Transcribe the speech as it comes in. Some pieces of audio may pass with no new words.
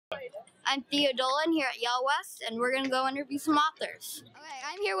I'm Theo Dolan here at YALLWEST, and we're going to go interview some authors.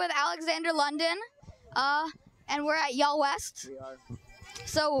 Okay, I'm here with Alexander London, and we're at YALLWEST. We are.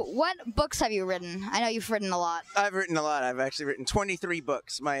 So, what books have you written? I know you've written a lot. I've written a lot. I've actually written 23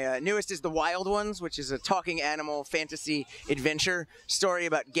 books. My newest is The Wild Ones, which is a talking animal fantasy adventure story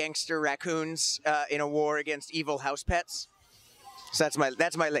about gangster raccoons in a war against evil house pets. So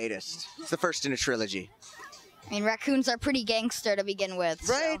that's my latest. It's the first in a trilogy. I mean, raccoons are pretty gangster to begin with.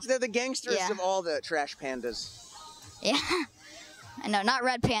 Right? So. They're the gangsters Yeah. of all the trash pandas. Yeah. I know, not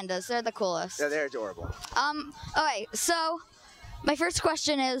red pandas. They're the coolest. Yeah, they're adorable. Okay, so my first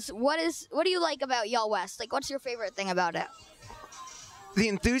question is, what do you like about YALLWEST? Like, what's your favorite thing about it? The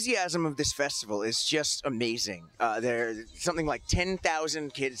enthusiasm of this festival is just amazing. There's something like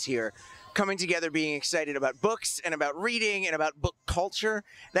 10,000 kids here coming together, being excited about books and about reading and about book culture.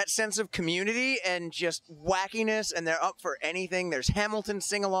 That sense of community and just wackiness, and they're up for anything. There's Hamilton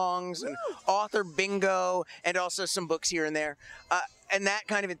sing-alongs and author bingo and also some books here and there. And that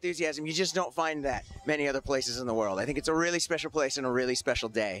kind of enthusiasm, you just don't find that many other places in the world. I think it's a really special place and a really special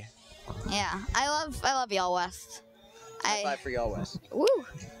day. Yeah, I love YALLWEST. High five for YALLWEST. Woo!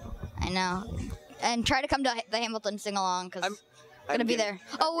 I know. And try to come to the Hamilton sing-along, because I'm gonna be there.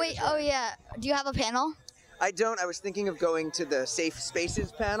 Oh wait, oh yeah. Do you have a panel? I don't. I was thinking of going to the Safe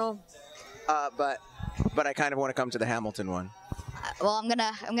Spaces panel, but I kind of want to come to the Hamilton one. Well, I'm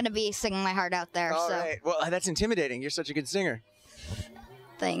gonna be singing my heart out there. All so. right. Well, that's intimidating. You're such a good singer.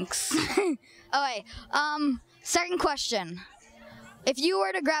 Thanks. Okay. Second question: if you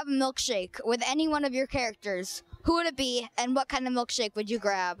were to grab a milkshake with any one of your characters, who would it be, and what kind of milkshake would you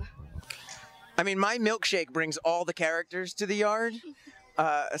grab? I mean, my milkshake brings all the characters to the yard,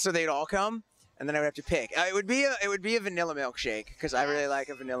 so they'd all come, and then I would have to pick. It would be a vanilla milkshake, because I really like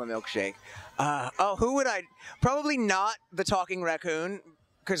a vanilla milkshake. Who would I? Probably not the talking raccoon,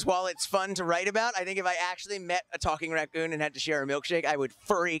 because while it's fun to write about, I think if I actually met a talking raccoon and had to share a milkshake, I would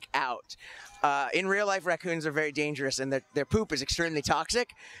freak out. In real life, raccoons are very dangerous, and their poop is extremely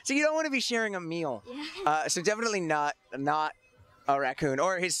toxic, so you don't want to be sharing a meal. Yeah. So definitely not a raccoon.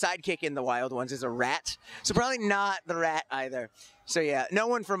 Or his sidekick in The Wild Ones is a rat, so probably not the rat either. So yeah, no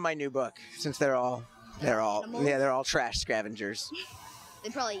one from my new book, since they're all trash scavengers.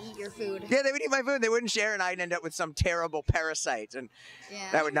 They'd probably eat your food. Yeah, they would eat my food. They wouldn't share, and I'd end up with some terrible parasite, and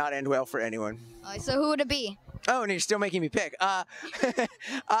that would not end well for anyone. So who would it be? Oh, and you're still making me pick. I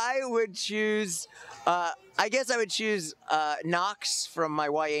would choose. I guess I would choose Knox from my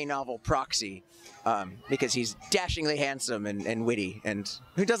YA novel PROXY, because he's dashingly handsome and witty, and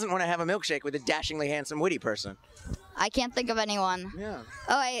who doesn't want to have a milkshake with a dashingly handsome, witty person? I can't think of anyone. Yeah.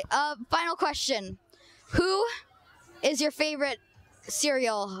 Okay. Final question: who is your favorite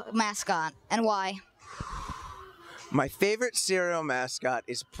cereal mascot, and why? My favorite cereal mascot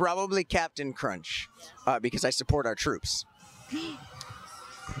is probably Captain Crunch, because I support our troops.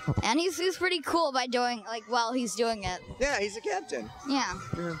 And he's pretty cool by doing, like, while he's doing it. Yeah, he's a captain. Yeah.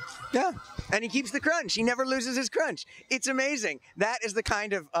 Yeah. And he keeps the crunch. He never loses his crunch. It's amazing. That is the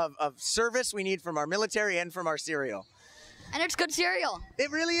kind of service we need from our military and from our cereal. And it's good cereal.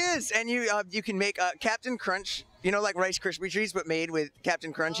 It really is. And you can make Captain Crunch, like Rice Krispie treats, but made with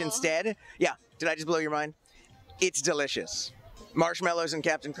Captain Crunch instead. Yeah. Did I just blow your mind? It's delicious. Marshmallows and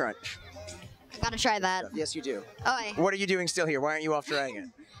Captain Crunch. Gotta try that. Yes, you do. Okay. What are you doing still here? Why aren't you off trying it?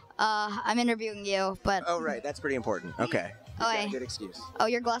 I'm interviewing you, but... Oh, right. That's pretty important. Okay. Okay. Good excuse. Oh,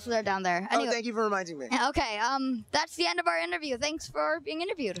 your glasses are down there. Anyway. Oh, thank you for reminding me. Okay, that's the end of our interview. Thanks for being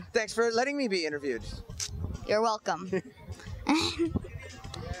interviewed. Thanks for letting me be interviewed. You're welcome.